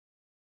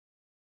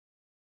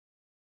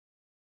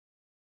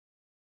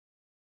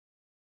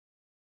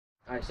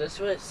Alright, so this is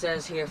what it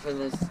says here for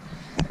this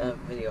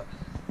video.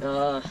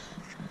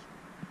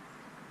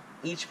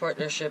 Each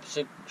partnership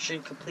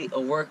should complete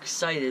a work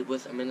cited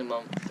with a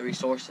minimum of 3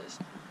 sources.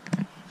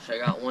 So I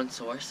got 1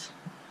 source.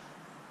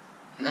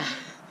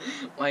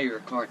 Why are you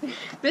recording?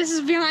 This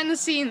is behind the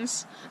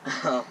scenes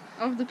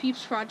of the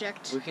Peeps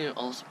project. We can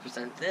also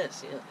present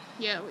this, yeah.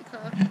 Yeah, we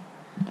could.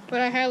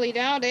 But I highly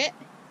doubt it.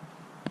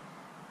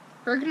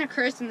 We're gonna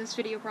curse in this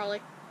video,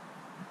 probably.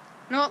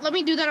 No, let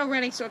me do that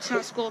already so it's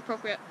not school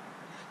appropriate.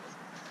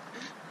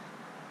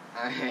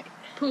 Alright.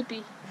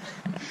 Poopy.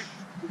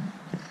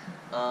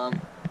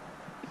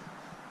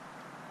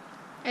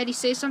 Eddie,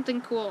 say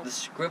something cool. The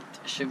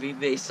script should be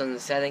based on the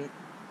setting,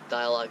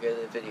 dialogue of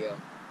the video.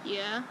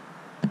 Yeah.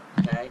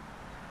 Okay.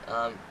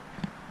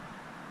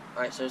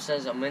 Alright, so it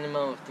says a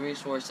minimum of 3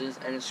 sources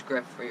and a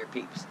script for your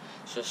peeps.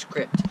 So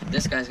script.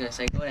 This guy's gonna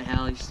say, go to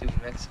hell, you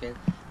stupid Mexican.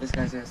 This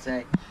guy's gonna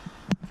say,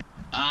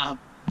 how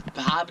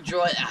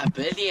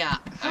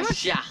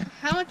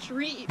much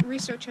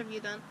research have you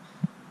done?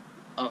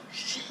 Oh,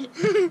 shit.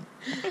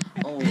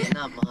 Oh,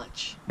 not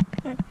much.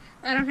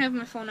 I don't have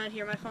my phone out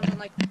here. My phone's on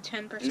like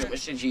 10%. No,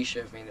 Mr. G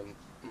should have made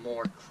a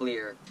more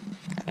clear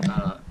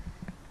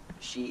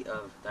sheet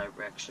of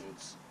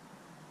directions.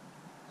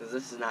 Because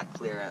this is not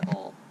clear at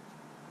all.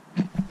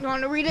 You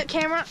want to read it,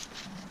 camera?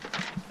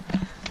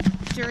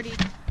 Dirty.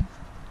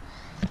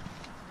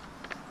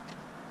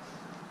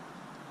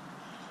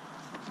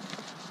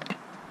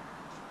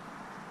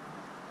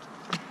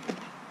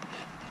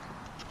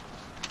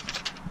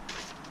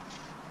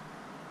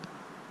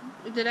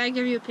 Did I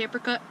give you a paper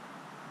cut?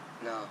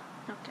 No.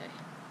 Okay.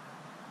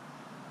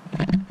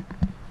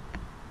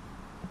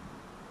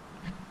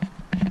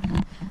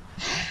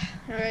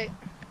 Alright.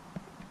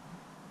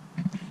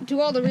 Do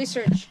all the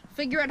research.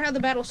 Figure out how the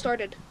battle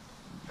started.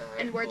 Right,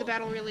 and where cool. the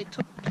battle really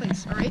took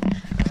place, alright?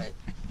 Alright.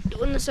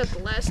 Doing this at the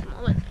last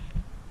moment.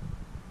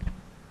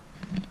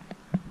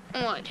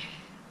 What?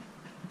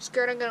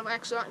 Scared I'm gonna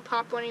accidentally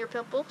pop one of your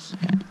pimples?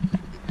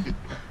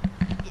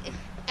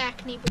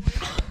 Acne boy.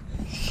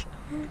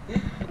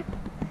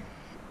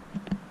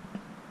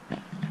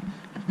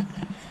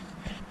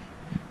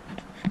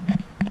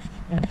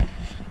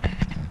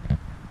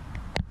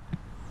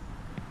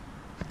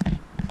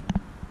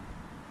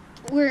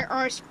 We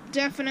are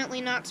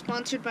definitely not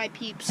sponsored by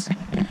Peeps.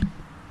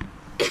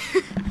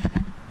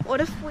 What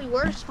if we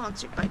were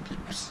sponsored by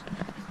Peeps?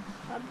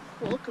 That'd be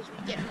cool because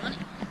we get money.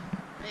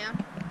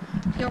 Man,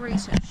 he already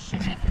said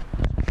shit.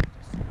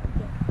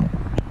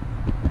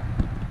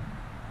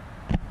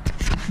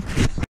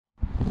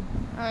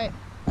 Alright.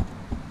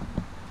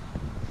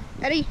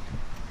 Eddie.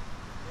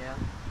 Yeah?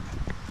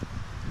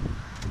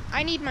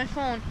 I need my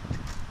phone.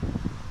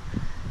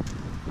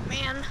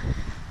 Man.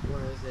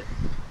 Where is it?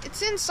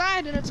 It's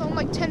inside and it's on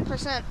like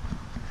 10%. Okay.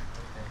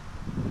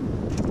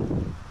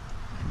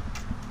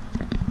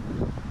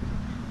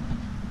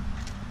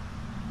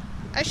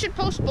 I should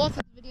post both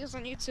of the videos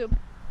on YouTube.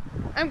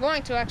 I'm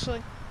going to,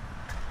 actually.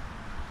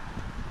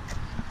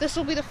 This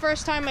will be the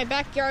first time my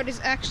backyard is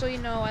actually...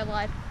 No, I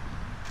lied.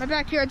 My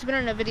backyard's been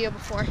in a video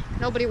before.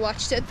 Nobody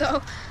watched it,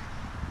 though.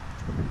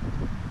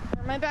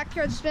 My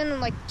backyard's been in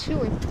like 2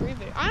 or 3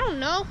 videos. I don't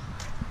know.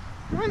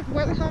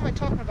 Where the hell am I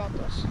talking about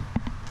this?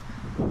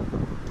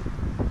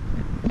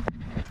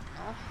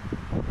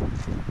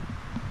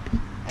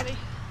 Eddie.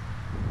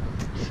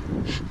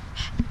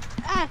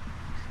 Ah!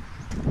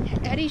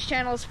 Eddie's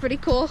channel is pretty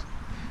cool.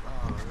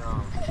 Oh,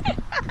 no.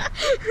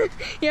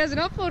 He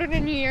hasn't uploaded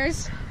in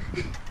years.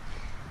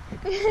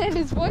 And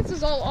his voice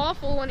was all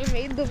awful when he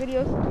made the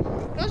videos.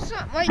 Those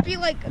might be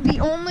like the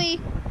only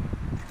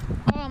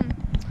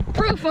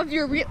proof of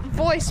your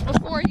voice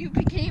before you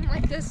became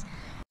like this.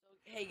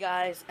 Hey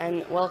guys,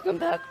 and welcome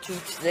back to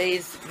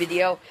today's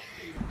video.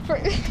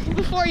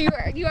 Before you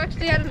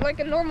actually had like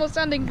a normal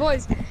sounding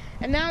voice,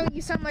 and now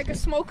you sound like a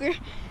smoker.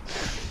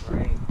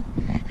 Great.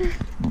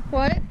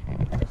 What?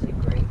 I say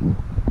great.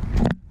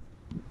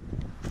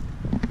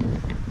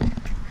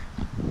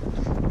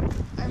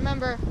 I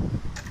remember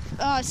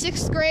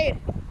 6th grade,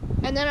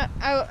 and then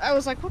I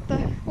was like,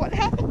 what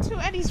happened to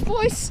Eddie's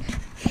voice?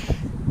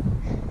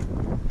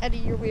 Eddie,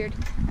 you're weird.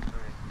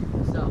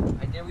 Alright, so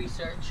I did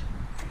research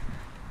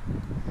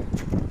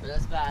for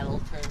this battle.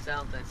 Turns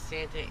out that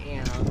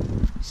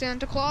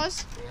Santa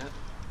Claus?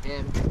 Yeah,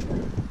 and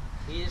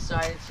he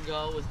decided to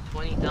go with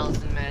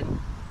 20,000 men.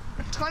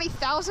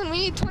 20,000? We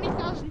need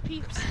 20,000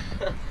 peeps.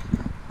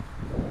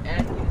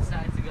 And he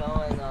decided to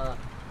go and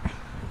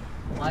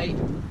fight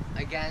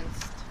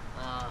against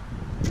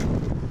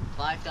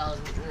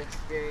 5,000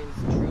 inexperienced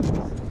troops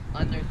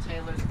under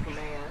Taylor's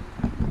command.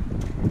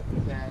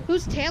 Okay.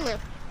 Who's Taylor?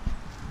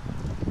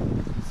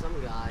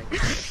 Some guy.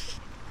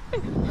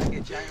 Like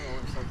a general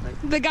or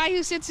something. The guy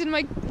who sits in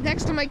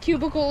next to my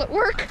cubicle at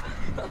work.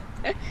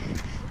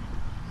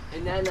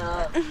 And then,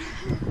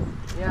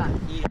 yeah,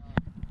 he,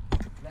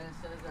 then it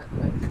says that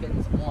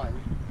Mexicans won.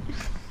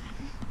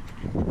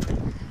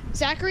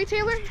 Zachary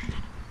Taylor?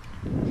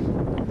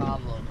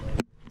 Probably.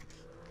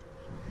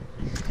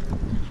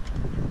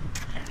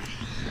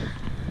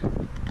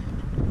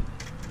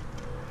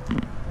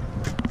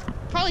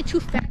 probably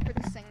too fat for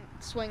this thing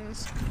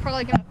swings.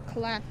 Probably gonna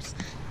collapse.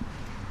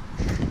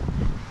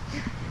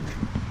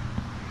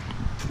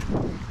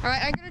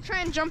 Alright, I'm gonna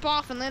try and jump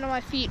off and land on my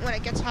feet when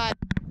it gets hot.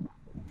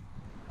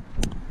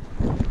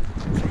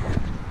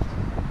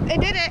 I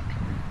did it!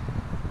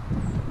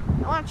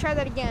 I wanna try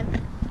that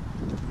again.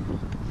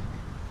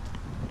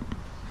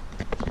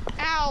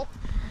 Ow!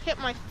 Hit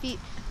my feet.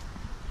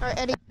 Alright,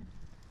 Eddie.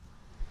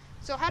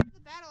 So how did the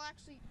battle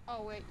actually...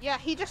 Oh, wait. Yeah,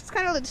 he just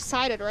kind of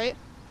decided, right?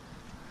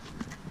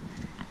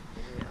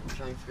 Yeah, I'm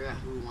trying to figure out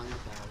who won the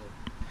battle.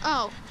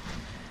 Oh.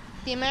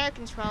 The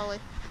Americans, probably.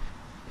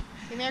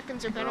 The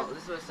Americans are better. No,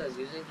 this is what it says.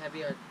 Using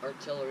heavy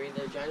artillery,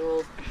 the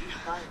General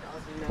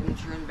 5,000 men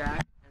turned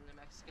back, and the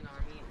Mexican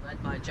army,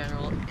 led by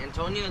General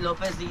Antonio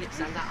Lopez de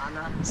Santa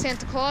Anna.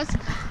 Santa Claus?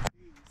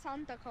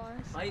 Santa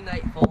Claus. By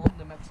nightfall,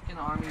 the Mexican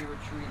army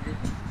retreated,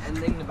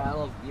 ending the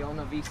Battle of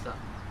Buena Vista.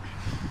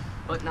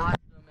 But not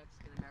the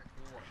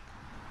Mexican-American War.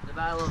 The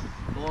Battle of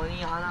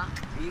Buena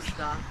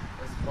Vista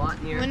was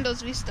fought near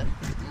Windows Vista.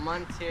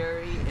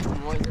 Monterrey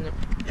in northern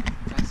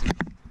Mexico.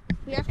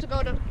 We have to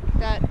go to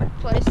that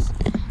place.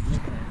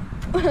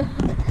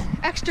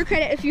 Extra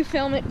credit if you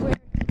film it where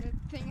the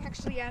thing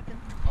actually happened.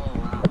 Oh,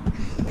 wow.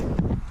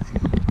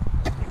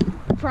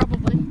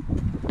 Probably.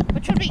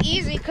 Which would be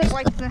easy, because,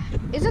 like,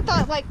 isn't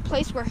that, like,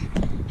 place where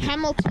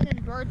Hamilton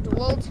and Burr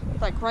dueled,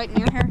 like, right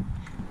near here?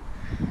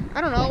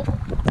 I don't know.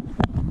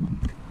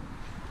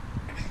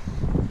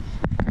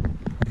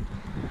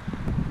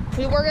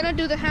 We were gonna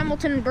do the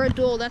Hamilton and Burr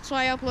duel, that's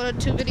why I uploaded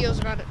 2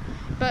 videos about it.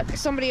 But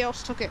somebody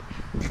else took it.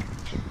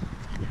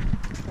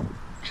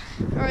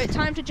 Alright,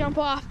 time to jump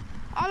off.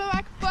 Allahu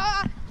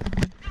Akbar!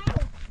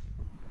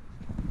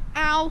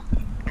 Ow!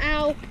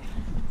 Ow!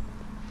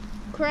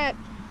 Crap.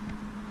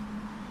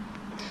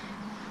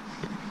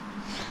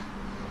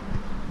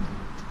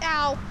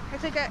 Ow! I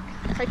think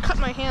I cut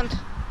my hand.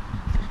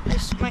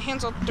 My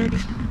hand's all dirty.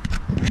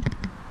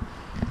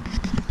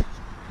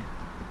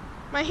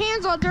 My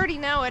hand's all dirty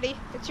now, Eddie.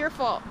 It's your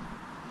fault.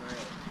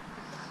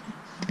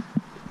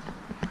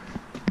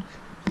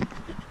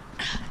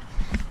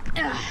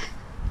 Ugh.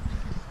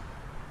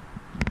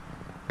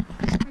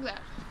 Look at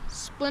that.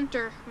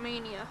 Splinter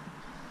Mania.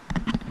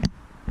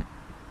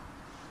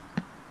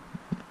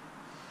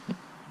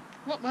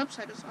 What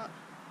website is that?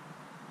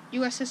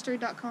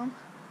 UShistory.com?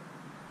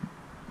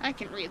 I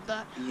can read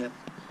that. Yep.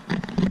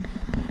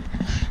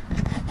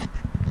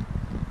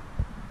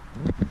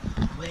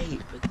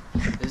 Wait,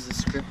 but does the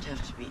script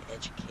have to be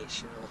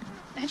educational?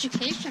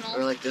 Educational?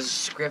 Or like, does the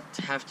script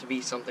have to be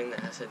something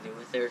that has to do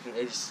with it? Or can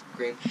they just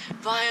scream,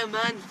 "Fire,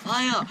 man,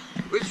 fire!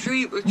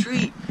 Retreat,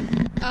 retreat!"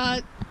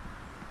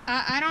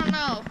 I don't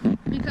know,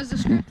 because the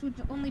script would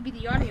only be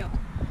the audio.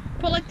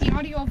 Put like the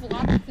audio of a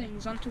lot of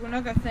things onto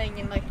another thing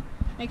and like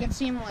make it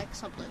seem like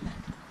something.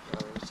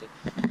 Let me see.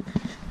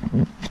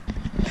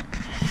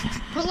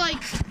 Put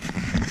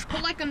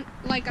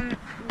like a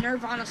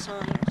Nirvana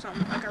song or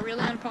something, like a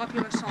really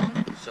unpopular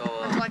song. So,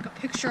 With like a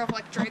picture of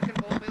like Drake and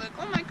we'll be like,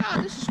 oh my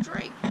god, this is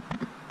Drake.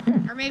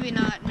 Or maybe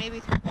not, maybe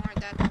people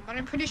aren't that dumb, but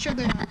I'm pretty sure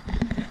they are.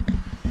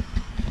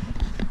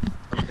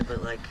 okay,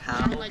 but like I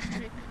how? don't like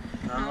Drake.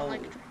 I How? don't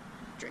like Drake.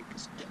 Drake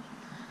is gay.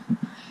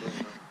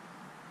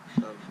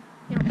 Um,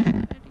 You don't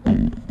like that,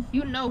 Eddie?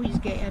 You know he's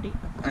gay, Eddie.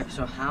 Alright,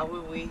 so how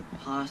would we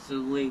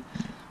possibly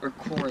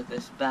record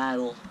this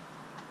battle?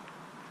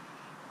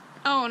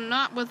 Oh,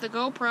 not with the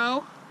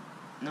GoPro.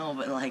 No,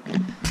 but like,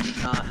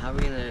 how are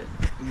we gonna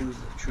move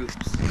the troops?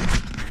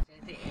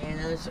 Santa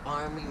Anna's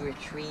army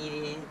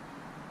retreated.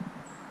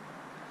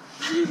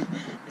 It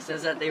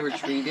says that they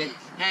retreated.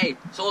 Hey,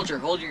 soldier,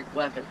 hold your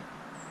weapon.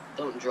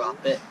 Don't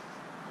drop it.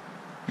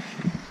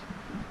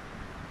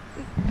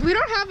 We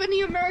don't have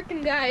any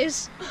American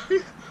guys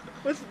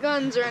with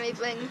guns or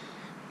anything.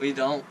 We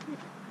don't.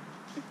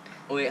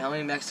 Oh, wait, how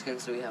many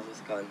Mexicans do we have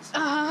with guns?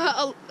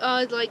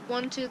 Like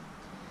 1, 2,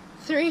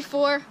 3,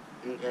 4.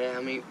 Okay,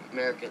 how many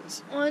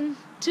Americans? 1,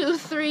 2,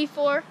 3,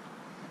 4.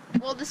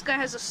 Well, this guy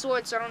has a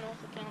sword, so I don't know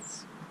if it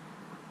counts.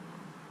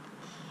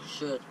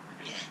 Should.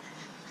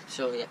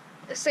 So, yeah.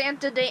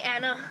 Santa de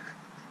Anna.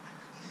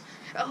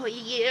 Oh,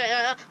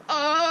 yeah.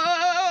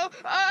 Oh,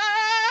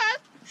 ah.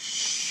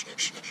 Shh.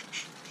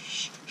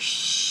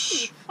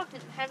 You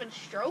fucking having a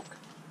stroke?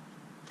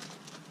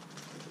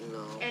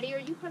 No. Eddie, are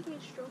you having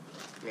a stroke?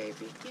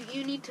 Maybe.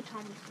 You need to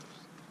tell me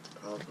first.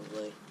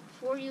 Probably.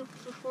 Before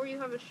you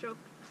have a stroke,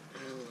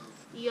 I don't know.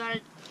 you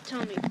gotta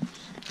tell me.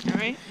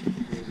 Alright?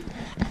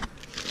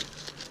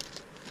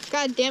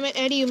 God damn it,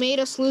 Eddie, you made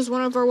us lose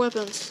one of our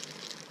weapons.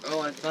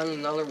 Oh, I found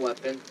another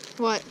weapon.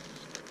 What?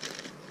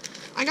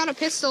 I got a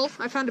pistol.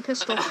 I found a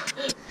pistol.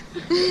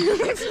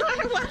 It's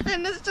not a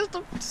weapon, it's just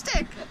a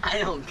stick. I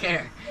don't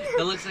care.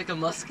 It looks like a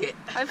musket.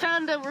 I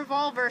found a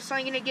revolver, so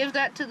I'm gonna give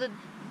that to the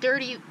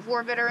dirty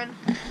war veteran.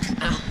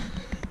 Ow.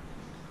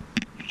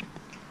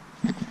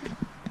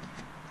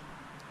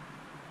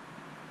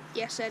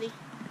 Yes, Eddie.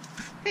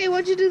 Hey,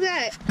 why'd you do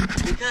that?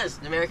 Because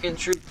the American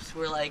troops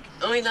were like,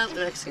 oh, wait, not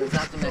the Mexicans,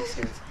 not the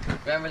Mexicans.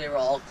 Remember, they were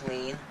all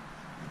clean.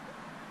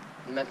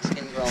 The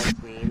Mexicans were all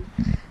clean.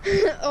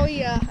 Oh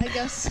yeah, I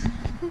guess.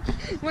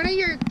 One of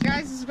your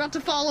guys is about to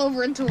fall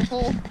over into a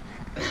hole.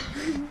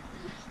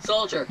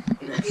 Soldier,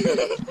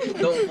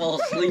 don't fall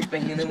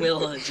sleeping in the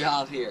middle of the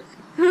job here.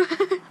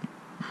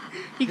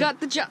 You got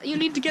the job. You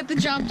need to get the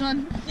job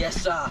done.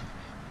 Yes, sir.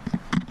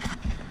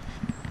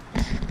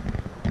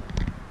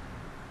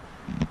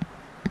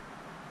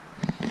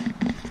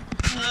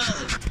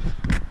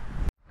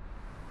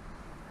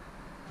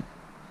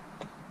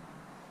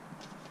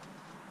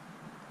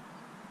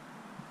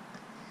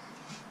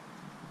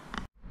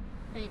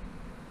 Hey.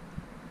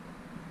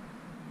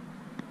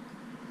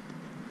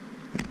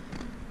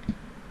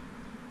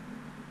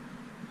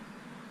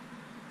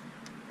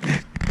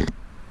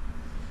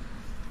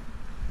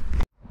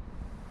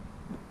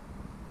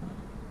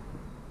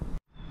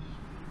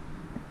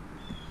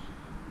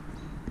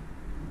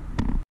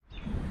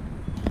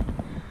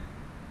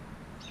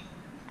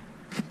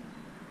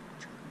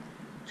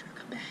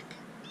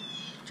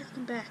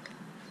 Come back.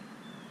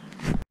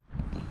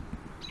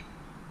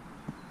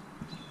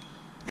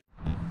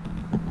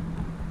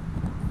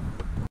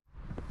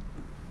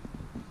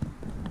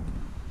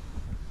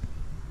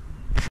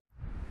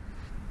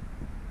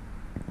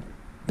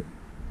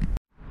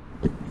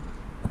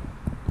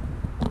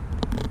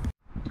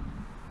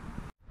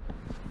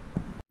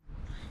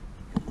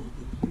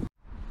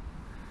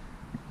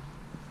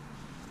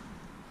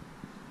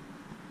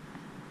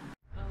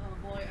 Oh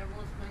boy,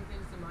 everyone's putting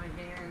things in my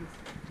hands.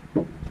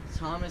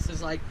 Thomas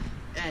is like,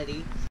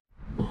 Eddie.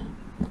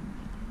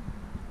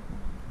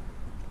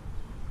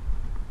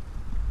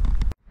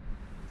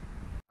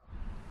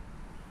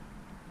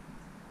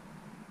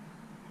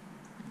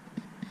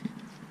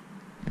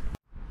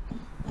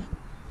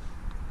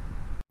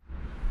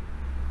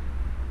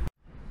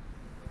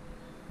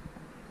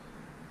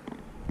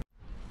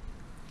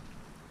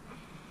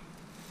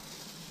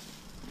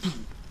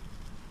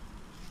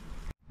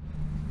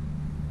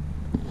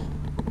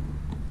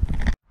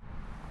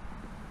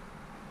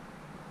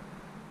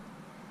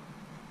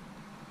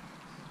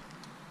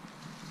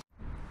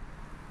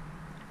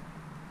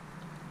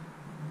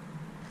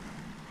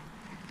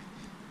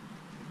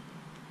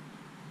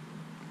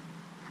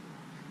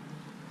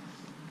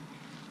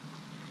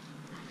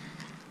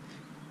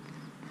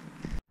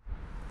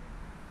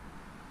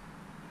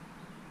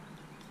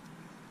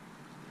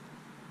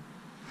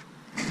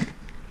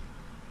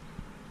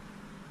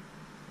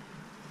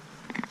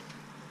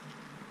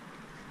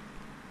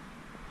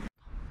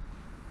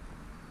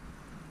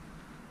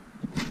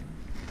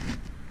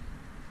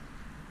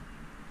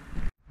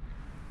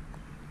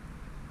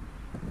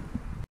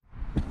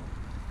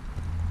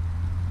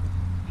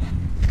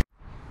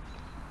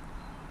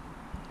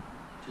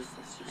 Just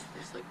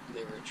this, like,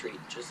 the retreat,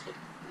 just like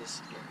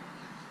this here.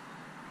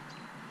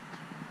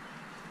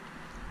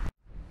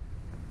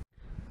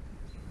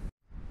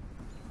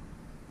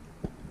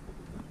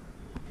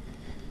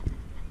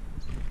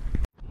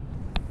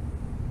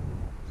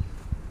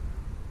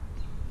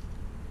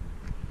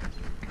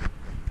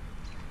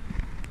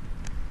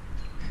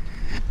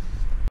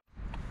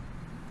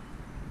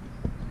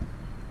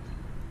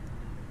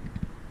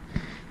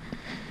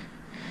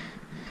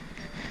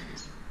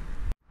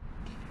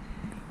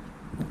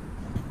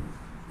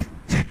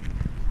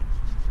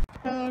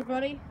 Hello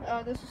everybody,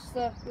 this is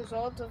the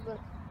result of the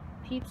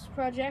Peeps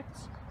project.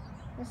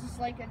 This is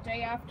like a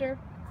day after.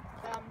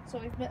 So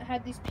we've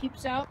had these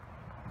Peeps out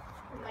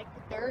in like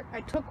the dirt.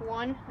 I took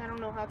one, I don't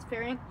know how it's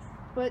faring,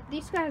 but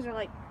these guys are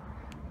like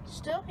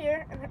still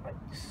here and they're like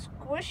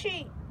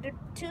squishy. They're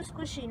too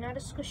squishy, not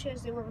as squishy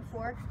as they were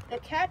before. The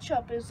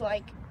ketchup is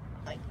like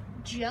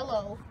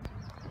jello.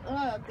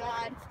 Oh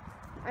god.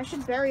 I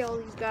should bury all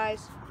these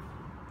guys.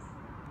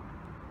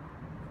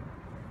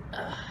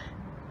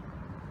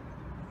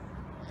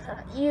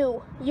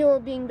 You are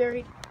being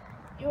buried.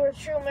 You are a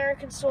true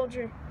American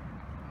soldier.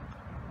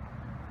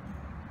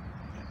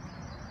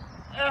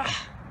 Ugh.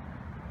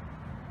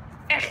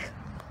 Ech.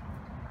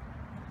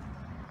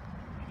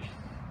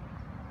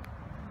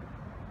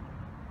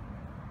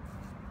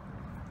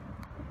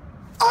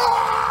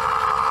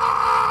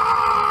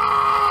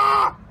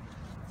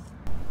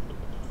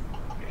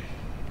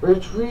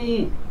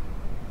 Retreat!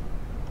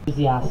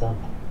 Enthusiasm.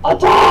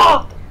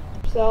 Attack!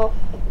 So,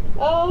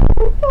 oh,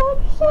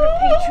 what a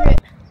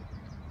patriot.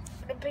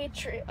 What a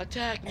patriot.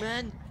 Attack,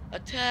 men!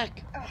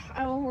 Attack!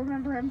 I will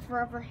remember him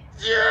forever.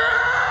 Yeah!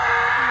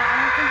 I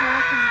don't think I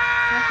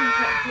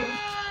can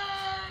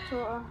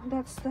so,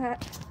 that's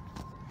that.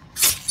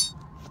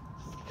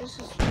 This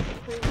is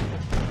crazy.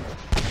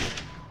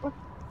 What?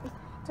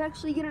 It's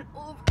actually getting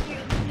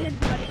overview of dead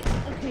bodies.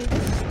 Okay,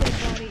 this dead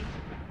body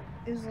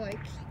is like,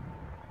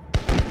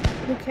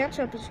 the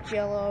ketchup is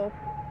jello.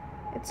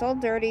 It's all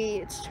dirty.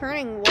 It's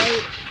turning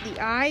white. The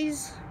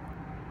eyes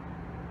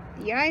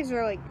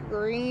are like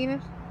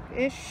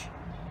greenish.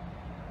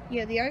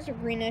 Yeah, the eyes are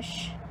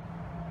greenish.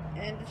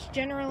 And it's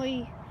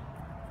generally,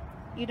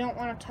 you don't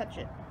want to touch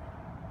it.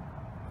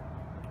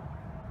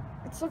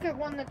 Let's look at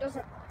one that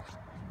doesn't.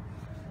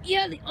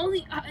 Yeah, all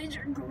the eyes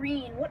are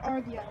green. What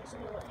are the eyes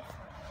anyway?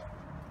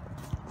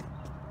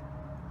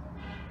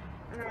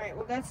 Alright,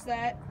 well that's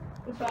that.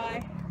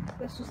 Goodbye.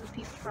 This was the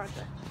Peeps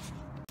project.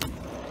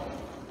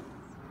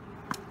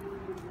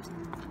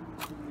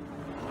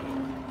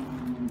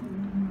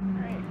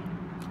 Alright.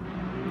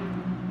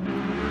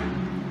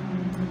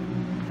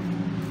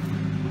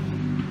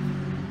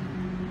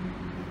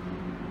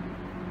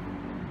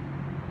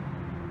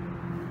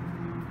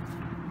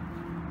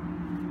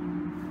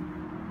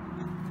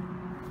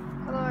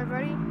 Hello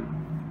everybody.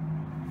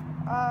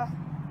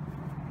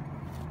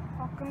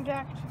 Welcome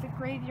back to the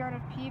graveyard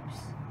of Peeps.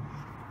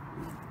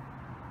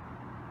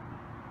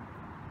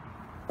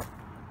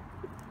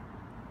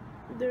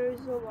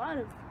 There's a lot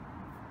of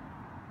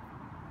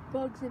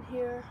bugs in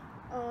here.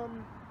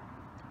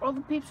 All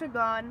the Peeps are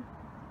gone.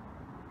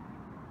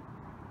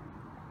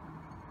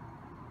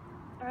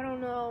 I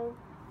don't know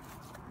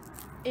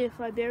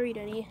if I buried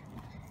any.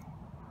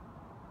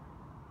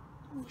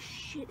 Oh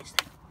shit, is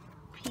that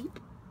a Peep?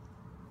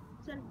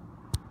 Is that a...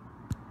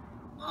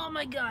 Oh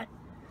my god.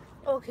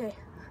 Okay.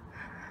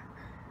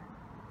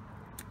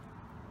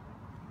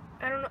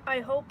 I don't know, I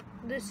hope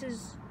this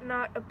is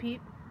not a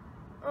Peep.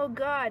 Oh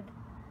god.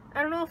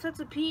 I don't know if that's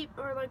a Peep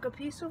or like a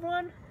piece of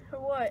one or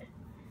what.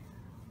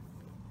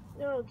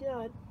 Oh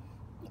god.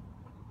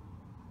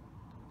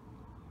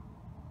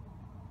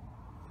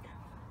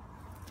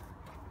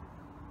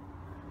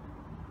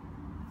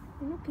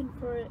 I'm looking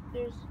for it.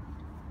 There's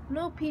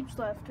no Peeps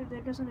left, or there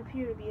doesn't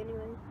appear to be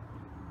anyway.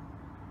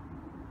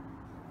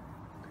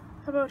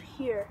 How about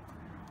here?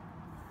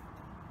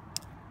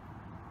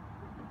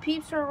 The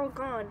Peeps are all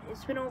gone.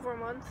 It's been over a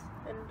month,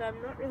 and I'm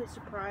not really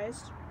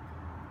surprised.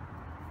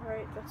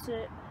 Alright, that's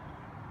it.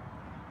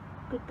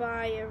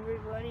 Goodbye,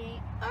 everybody.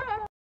 Ah!